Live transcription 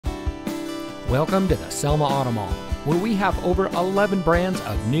Welcome to the Selma Auto Mall, where we have over 11 brands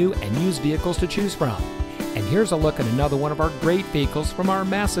of new and used vehicles to choose from. And here's a look at another one of our great vehicles from our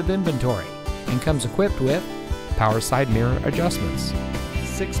massive inventory, and comes equipped with power side mirror adjustments,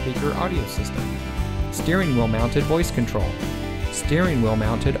 6-speaker audio system, steering wheel mounted voice control, steering wheel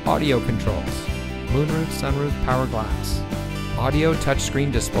mounted audio controls, moonroof sunroof power glass, audio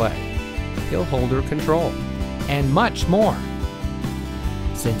touchscreen display, hill holder control, and much more.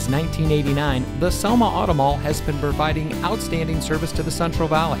 Since 1989, the Selma Auto Mall has been providing outstanding service to the Central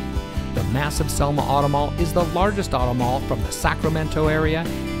Valley. The massive Selma Auto Mall is the largest auto mall from the Sacramento area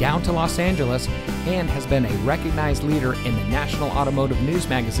down to Los Angeles, and has been a recognized leader in the National Automotive News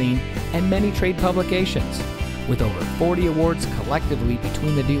magazine and many trade publications. With over 40 awards collectively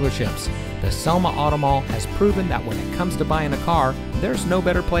between the dealerships, the Selma Auto Mall has proven that when it comes to buying a car, there's no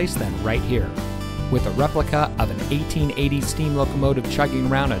better place than right here. With a replica of an 1880 steam locomotive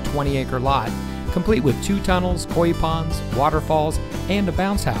chugging around a 20-acre lot, complete with 2 tunnels, koi ponds, waterfalls, and a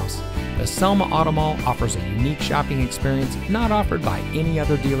bounce house, the Selma Auto Mall offers a unique shopping experience not offered by any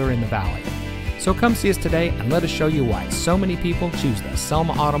other dealer in the valley. So come see us today and let us show you why so many people choose the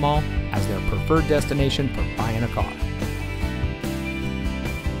Selma Auto Mall as their preferred destination for buying a car.